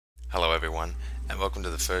Hello everyone, and welcome to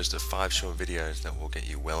the first of 5 short videos that will get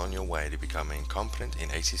you well on your way to becoming competent in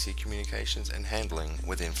ATC communications and handling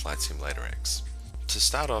within Flight Simulator X. To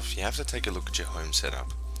start off, you have to take a look at your home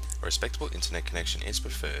setup. A respectable internet connection is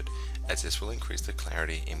preferred, as this will increase the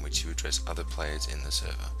clarity in which you address other players in the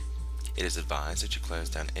server. It is advised that you close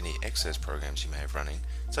down any excess programs you may have running,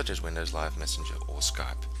 such as Windows Live Messenger or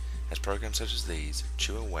Skype, as programs such as these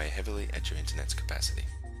chew away heavily at your internet's capacity.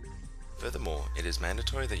 Furthermore, it is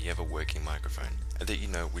mandatory that you have a working microphone and that you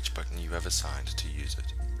know which button you have assigned to use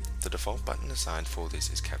it. The default button assigned for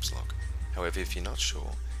this is Caps Lock. However, if you're not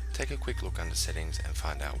sure, take a quick look under settings and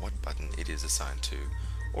find out what button it is assigned to,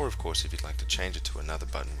 or of course if you'd like to change it to another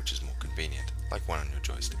button which is more convenient, like one on your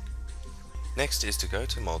joystick. Next is to go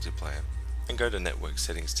to Multiplayer and go to Network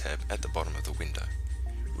Settings tab at the bottom of the window.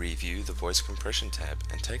 Review the Voice Compression tab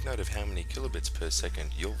and take note of how many kilobits per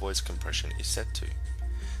second your voice compression is set to.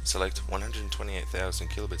 Select 128,000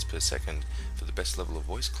 kilobits per second for the best level of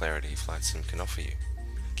voice clarity FlightSim can offer you,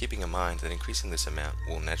 keeping in mind that increasing this amount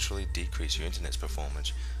will naturally decrease your internet's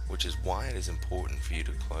performance, which is why it is important for you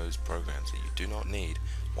to close programs that you do not need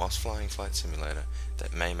whilst flying Flight Simulator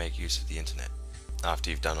that may make use of the internet. After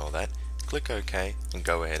you've done all that, click OK and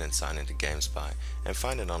go ahead and sign into GameSpy and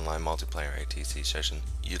find an online multiplayer ATC session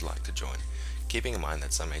you'd like to join, keeping in mind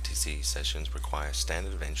that some ATC sessions require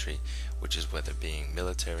standard of entry, which is whether being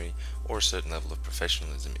military or a certain level of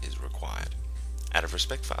professionalism is required. Out of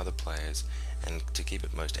respect for other players and to keep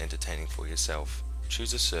it most entertaining for yourself,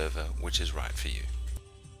 choose a server which is right for you.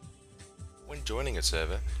 When joining a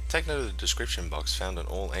server, take note of the description box found on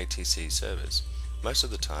all ATC servers. Most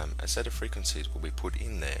of the time, a set of frequencies will be put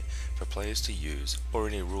in there for players to use, or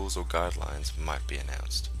any rules or guidelines might be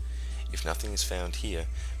announced. If nothing is found here,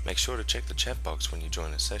 make sure to check the chat box when you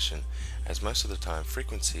join a session, as most of the time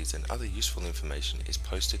frequencies and other useful information is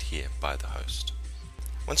posted here by the host.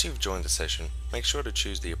 Once you've joined the session, make sure to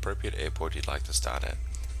choose the appropriate airport you'd like to start at,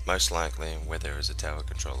 most likely where there is a tower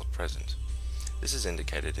controller present. This is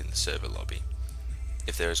indicated in the server lobby.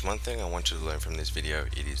 If there is one thing I want you to learn from this video,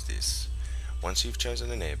 it is this. Once you've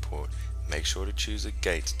chosen an airport, make sure to choose a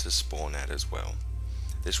gate to spawn at as well.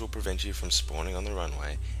 This will prevent you from spawning on the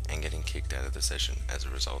runway and getting kicked out of the session as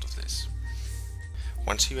a result of this.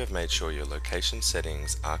 Once you have made sure your location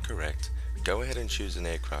settings are correct, go ahead and choose an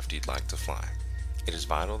aircraft you'd like to fly. It is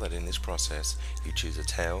vital that in this process you choose a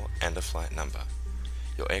tail and a flight number.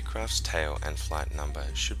 Your aircraft's tail and flight number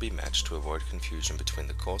should be matched to avoid confusion between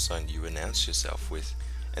the call sign you announce yourself with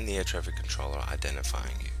and the air traffic controller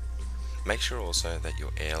identifying you. Make sure also that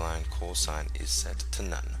your airline call sign is set to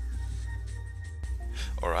none.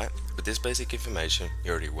 Alright, with this basic information,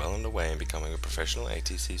 you're already well underway in becoming a professional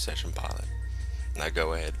ATC session pilot. Now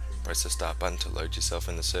go ahead, press the start button to load yourself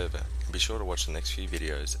in the server, and be sure to watch the next few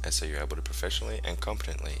videos so you're able to professionally and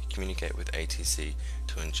competently communicate with ATC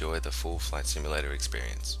to enjoy the full Flight Simulator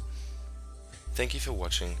experience. Thank you for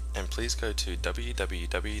watching, and please go to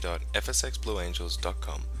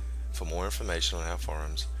www.fsxblueangels.com for more information on our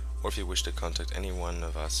forums, or if you wish to contact any one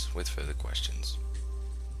of us with further questions.